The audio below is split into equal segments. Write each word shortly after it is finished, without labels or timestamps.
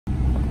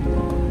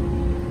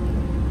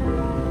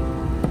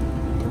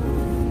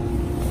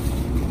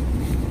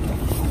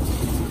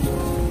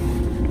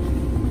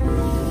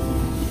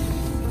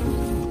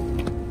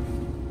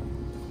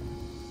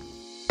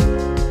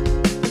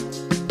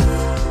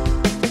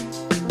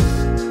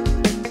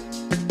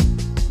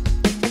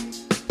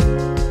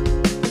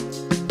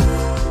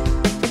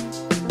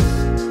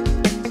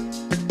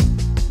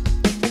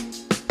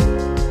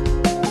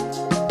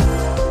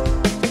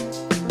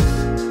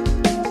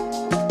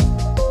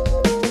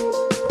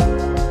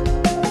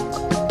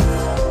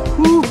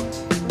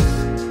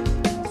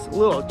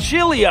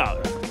chilly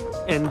out.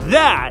 And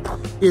that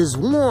is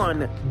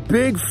one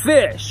big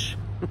fish.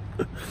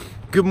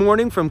 Good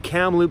morning from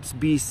Kamloops,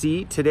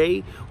 BC.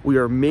 Today we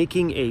are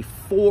making a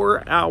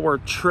 4-hour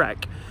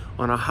trek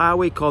on a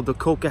highway called the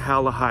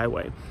Coquihalla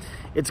Highway.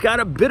 It's got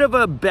a bit of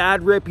a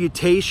bad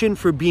reputation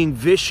for being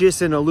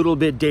vicious and a little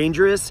bit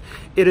dangerous.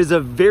 It is a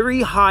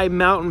very high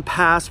mountain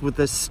pass with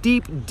a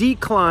steep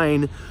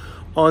decline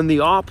on the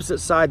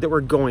opposite side that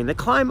we're going. The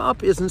climb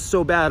up isn't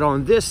so bad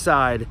on this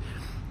side.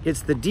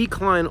 It's the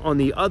decline on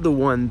the other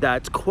one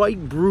that's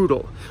quite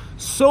brutal.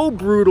 So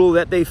brutal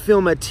that they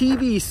film a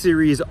TV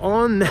series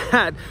on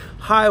that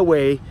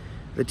highway.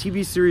 The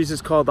TV series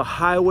is called The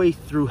Highway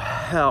Through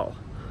Hell.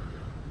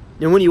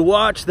 And when you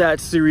watch that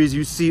series,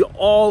 you see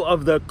all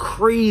of the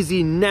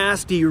crazy,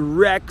 nasty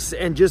wrecks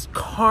and just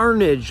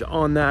carnage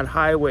on that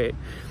highway.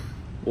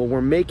 Well,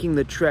 we're making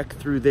the trek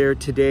through there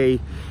today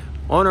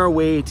on our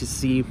way to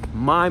see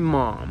my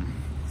mom.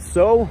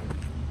 So,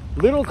 a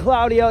little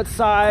cloudy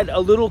outside, a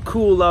little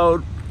cool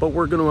out, but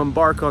we're going to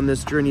embark on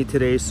this journey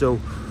today.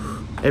 So,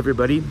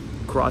 everybody,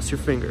 cross your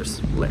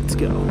fingers. Let's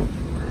go.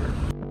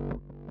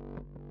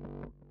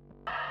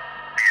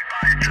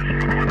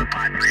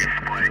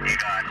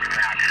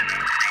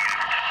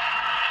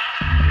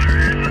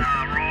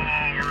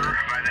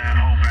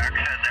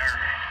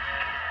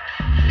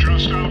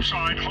 Just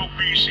outside Hope,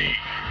 BC.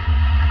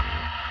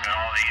 And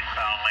all the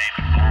eastbound lanes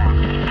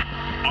blocked.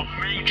 A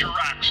major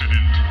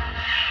accident.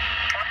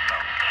 What the?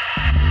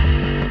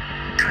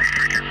 Guys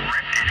freaking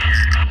ripped it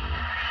here.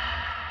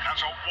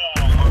 Has a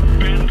wall of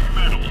bent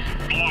metal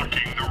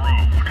blocking the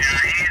road.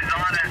 Yeah, he's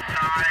on his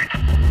side.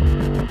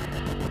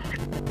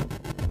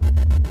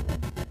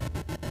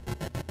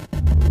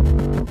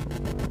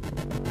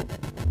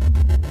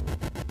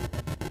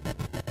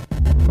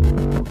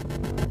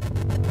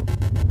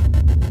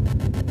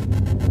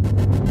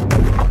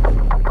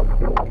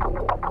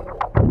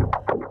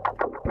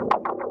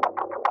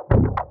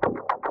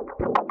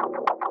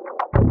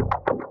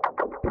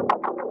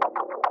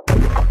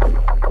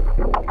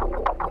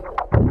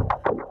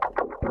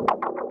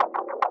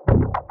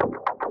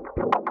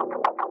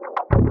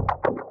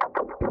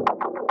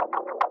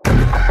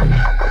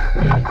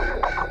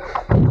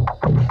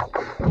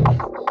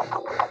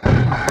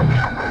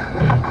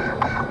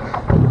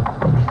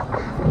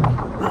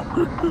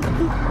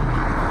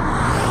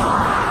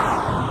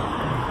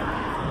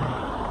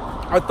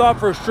 I thought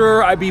for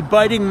sure I'd be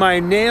biting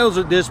my nails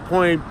at this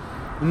point,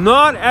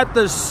 not at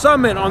the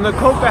summit on the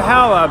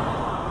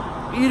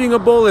Coquihalla, eating a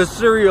bowl of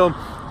cereal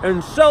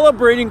and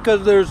celebrating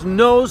because there's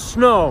no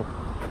snow.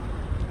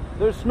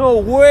 There's snow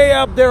way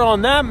up there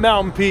on that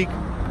mountain peak,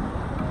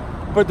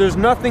 but there's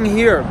nothing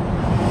here.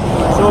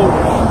 So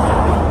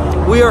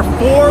we are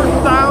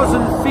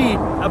 4,000 feet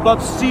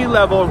above sea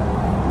level,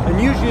 and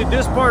usually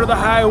this part of the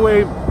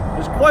highway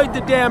is quite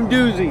the damn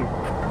doozy.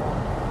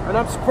 And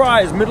I'm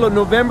surprised, middle of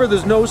November,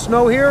 there's no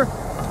snow here.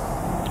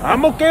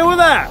 I'm okay with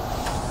that.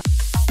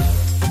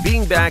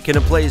 Being back in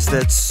a place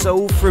that's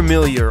so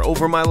familiar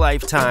over my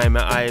lifetime,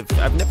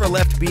 I've never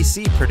left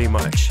BC pretty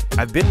much.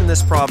 I've been in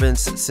this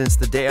province since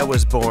the day I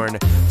was born,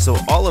 so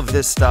all of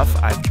this stuff,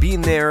 I've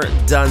been there,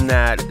 done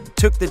that,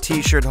 took the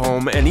t-shirt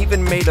home, and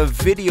even made a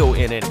video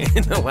in it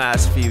in the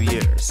last few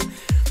years.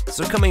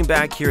 So coming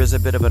back here is a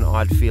bit of an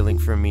odd feeling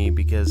for me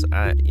because,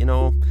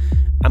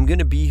 I'm going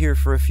to be here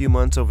for a few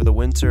months over the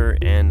winter,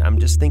 and I'm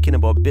just thinking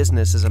about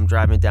business as I'm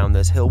driving down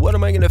this hill. What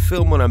am I going to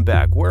film when I'm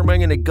back? Where am I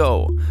going to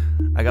go?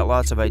 I got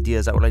lots of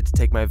ideas. I would like to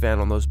take my van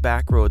on those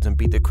back roads and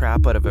beat the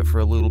crap out of it for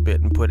a little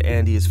bit and put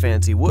Andy's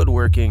fancy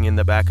woodworking in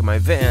the back of my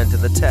van to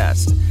the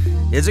test.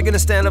 Is it going to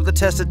stand up the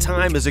test of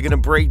time? Is it going to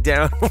break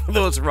down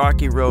those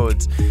rocky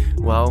roads?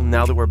 Well,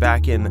 now that we're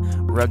back in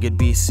rugged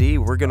BC,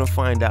 we're going to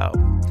find out.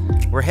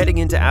 We're heading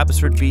into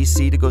Abbotsford,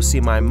 BC to go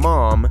see my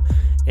mom.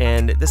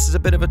 And this is a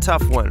bit of a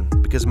tough one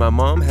because my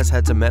mom has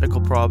had some medical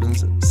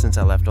problems since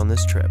I left on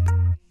this trip.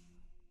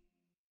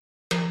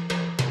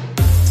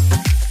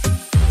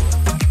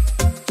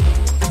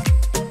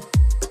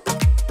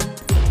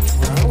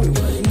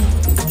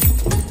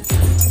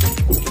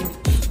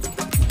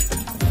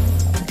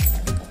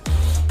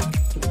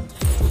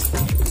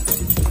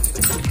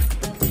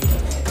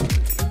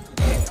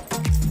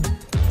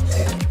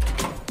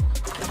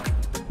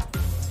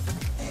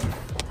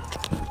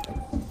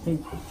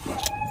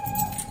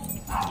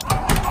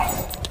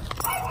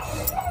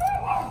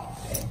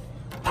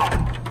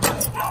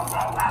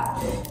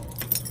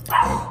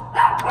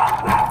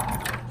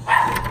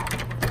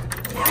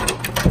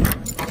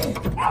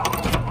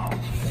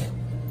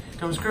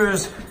 Comes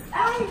Cruz.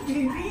 Hi,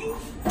 baby.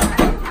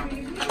 Hi,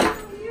 baby. How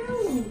are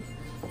you?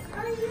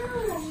 How are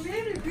you? I'm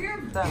ready to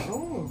hear that.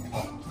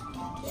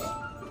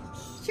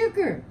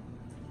 Sugar.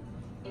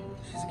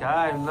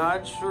 I'm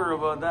not sure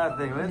about that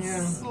thing.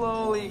 Let's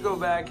slowly go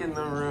back in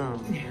the room.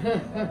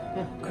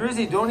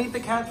 Cruzy, don't eat the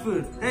cat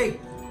food. Hey,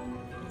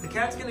 the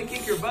cat's gonna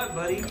kick your butt,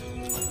 buddy.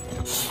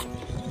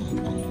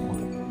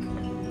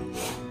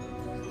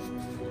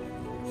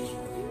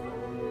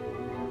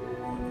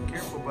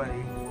 Careful,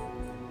 buddy.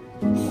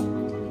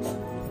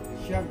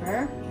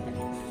 Sugar.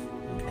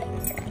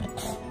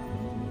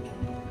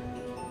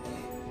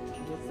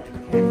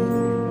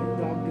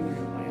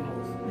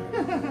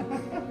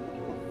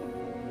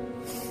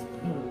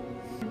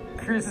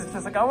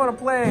 It's like, I want to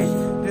play.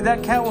 Dude,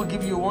 that cat will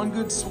give you one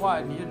good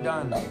swat and you're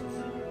done. Hey,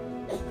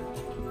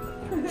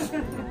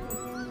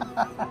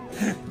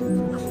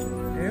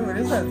 what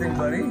is that thing,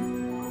 buddy?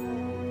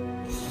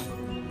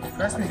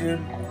 Trust me, dude.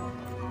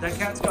 That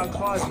cat's got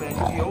claws, man.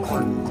 You'll be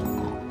over.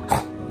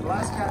 The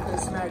last cat that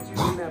smacked you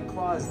didn't have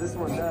claws. This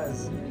one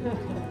does.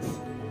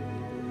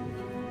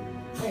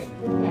 Hey.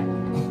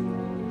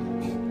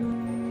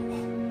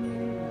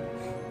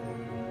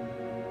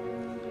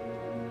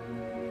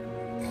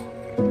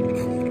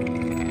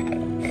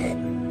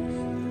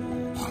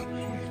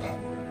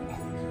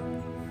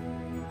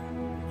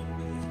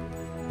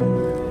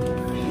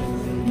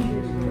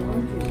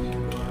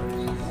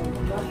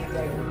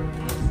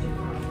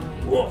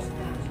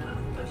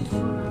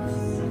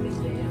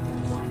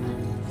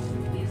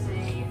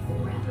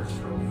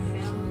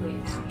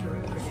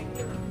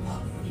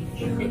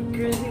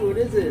 Crazy, what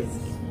is this?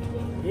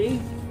 Hey?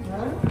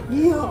 Huh?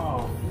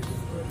 Yeah.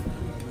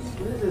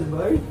 What is this,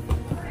 buddy?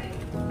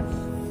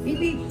 Beep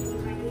beep.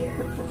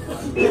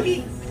 Beep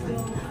beep.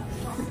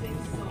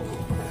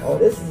 Oh,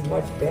 this is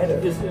much better.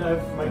 Just,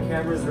 my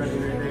camera's ready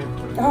right there.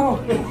 Oh,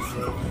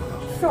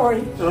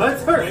 sorry. No,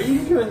 that's alright. You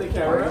can go in the I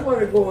camera. don't want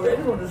to go. I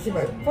don't want to see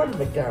my foot in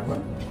the camera.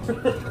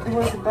 It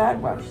was a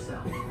bad one.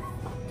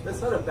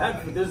 That's not a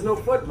bad foot. There's no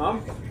foot,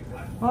 Mom.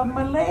 On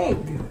my leg.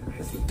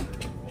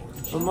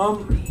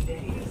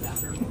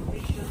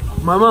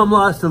 My mom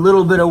lost a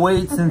little bit of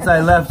weight since I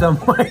left on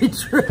my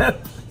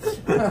trip.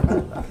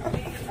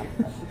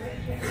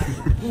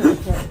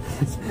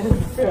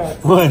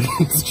 What?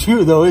 It's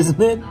true though,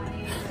 isn't it?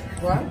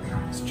 What?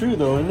 It's true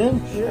though, isn't it?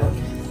 Yeah.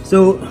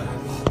 So,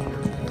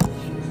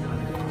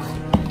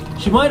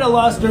 she might have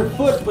lost her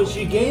foot, but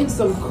she gained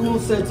some cool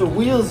sets of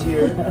wheels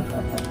here.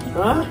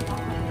 Huh?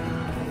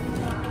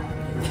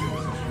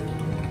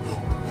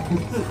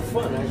 This is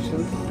fun,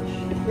 actually.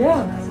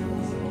 Yeah.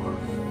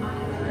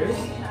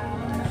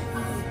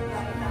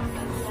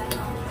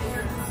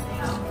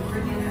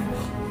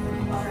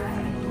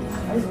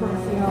 I just want to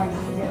see how I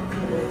can get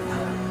through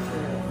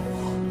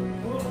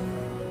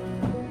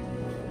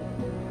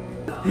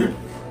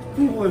it.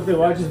 People, if they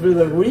watch this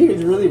video, like, what are you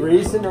guys really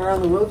racing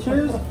around the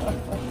wheelchairs?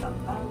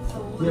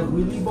 You have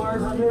wheelie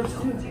bars on yours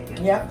too?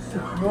 Yep.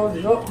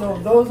 No,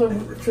 those are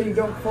so you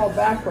don't fall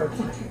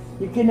backwards.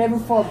 You can never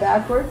fall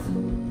backwards.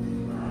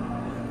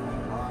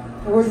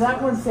 Where's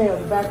that one say on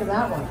the back of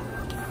that one?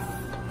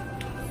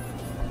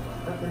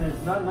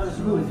 It's not as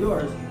smooth as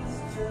yours.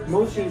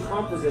 Motion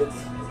composites.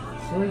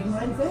 What did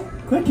mine say?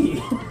 Quickie.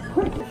 This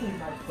is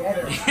much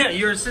better. Yeah,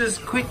 yours says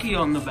Quickie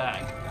on the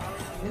back.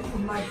 This is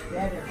much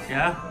better.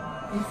 Yeah?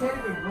 You said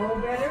it would roll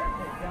better?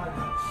 It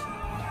doesn't.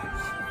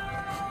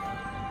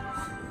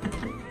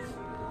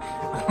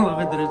 I love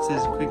it that it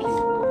says Quickie.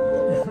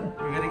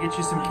 We gotta get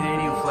you some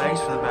Canadian flags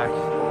for the back.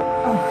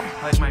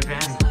 Like my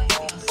van.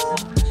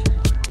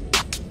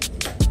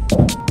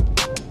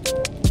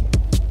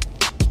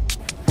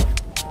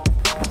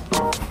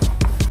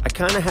 I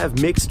kind of have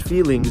mixed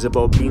feelings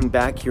about being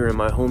back here in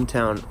my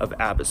hometown of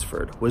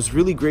Abbotsford. It was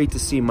really great to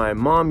see my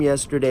mom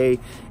yesterday,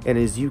 and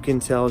as you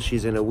can tell,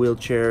 she's in a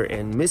wheelchair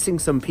and missing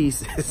some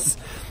pieces.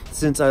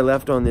 Since I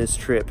left on this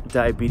trip,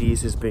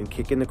 diabetes has been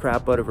kicking the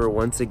crap out of her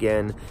once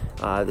again.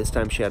 This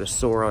time she had a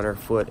sore on her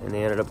foot and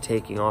they ended up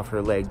taking off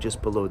her leg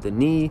just below the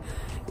knee.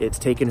 It's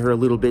taken her a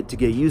little bit to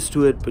get used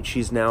to it, but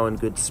she's now in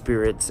good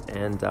spirits,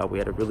 and we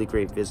had a really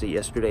great visit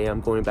yesterday.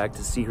 I'm going back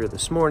to see her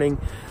this morning,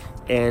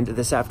 and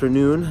this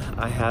afternoon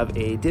I have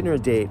a dinner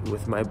date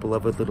with my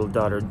beloved little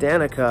daughter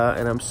Danica,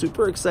 and I'm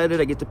super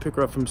excited. I get to pick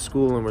her up from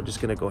school and we're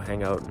just gonna go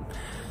hang out and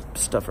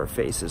stuff our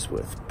faces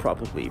with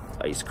probably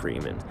ice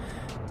cream and,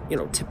 you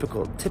know,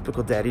 typical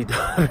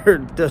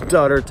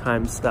daddy-daughter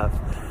time stuff.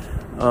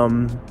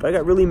 But I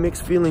got really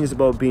mixed feelings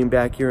about being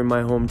back here in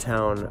my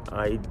hometown.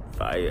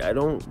 I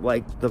don't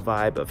like the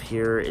vibe of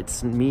here.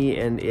 It's me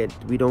and it.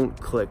 We don't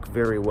click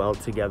very well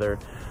together.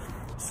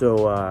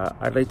 So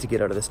I'd like to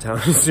get out of this town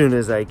as soon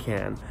as I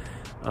can.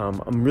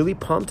 I'm really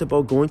pumped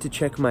about going to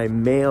check my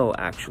mail,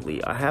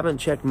 actually. I haven't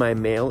checked my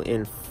mail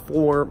in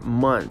 4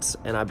 months,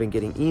 and I've been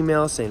getting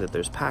emails saying that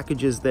there's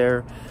packages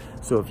there.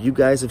 So if you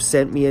guys have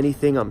sent me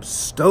anything, I'm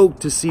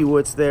stoked to see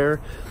what's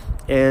there.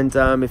 And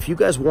if you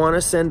guys want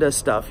to send us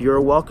stuff, you're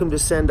welcome to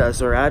send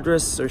us. Our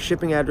address, our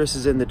shipping address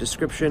is in the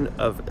description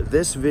of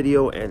this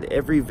video and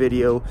every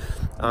video,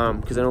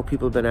 because I know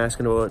people have been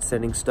asking about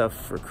sending stuff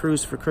for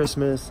Cruz for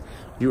Christmas.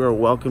 You are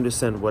welcome to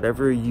send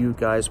whatever you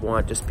guys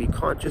want. Just be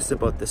conscious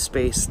about the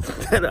space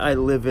that I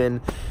live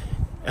in.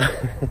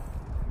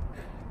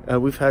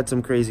 We've had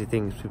some crazy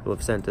things people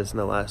have sent us in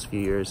the last few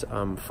years,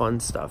 fun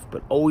stuff,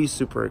 but always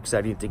super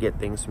exciting to get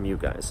things from you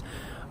guys.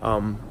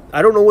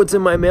 I don't know what's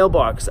in my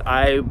mailbox.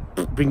 I've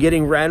been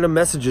getting random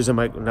messages. I'm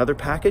like, another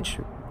package?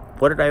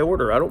 What did I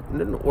order? I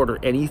didn't order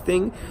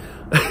anything.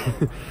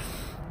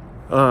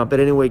 But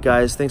anyway,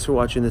 guys, thanks for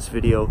watching this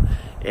video,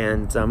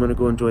 and I'm gonna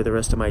go enjoy the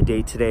rest of my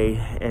day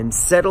today and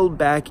settle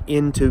back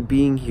into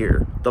being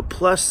here. The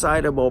plus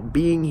side about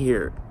being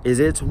here is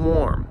it's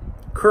warm.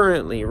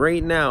 Currently,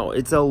 right now,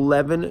 it's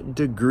 11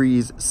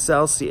 degrees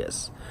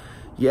Celsius.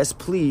 Yes,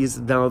 please.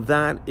 Now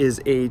that is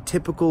a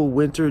typical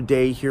winter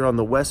day here on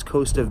the west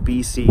coast of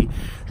BC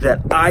that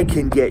I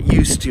can get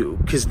used to,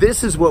 because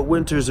this is what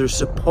winters are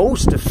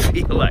supposed to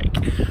feel like.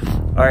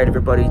 All right,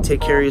 everybody,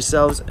 take care of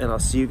yourselves, and I'll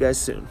see you guys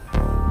soon.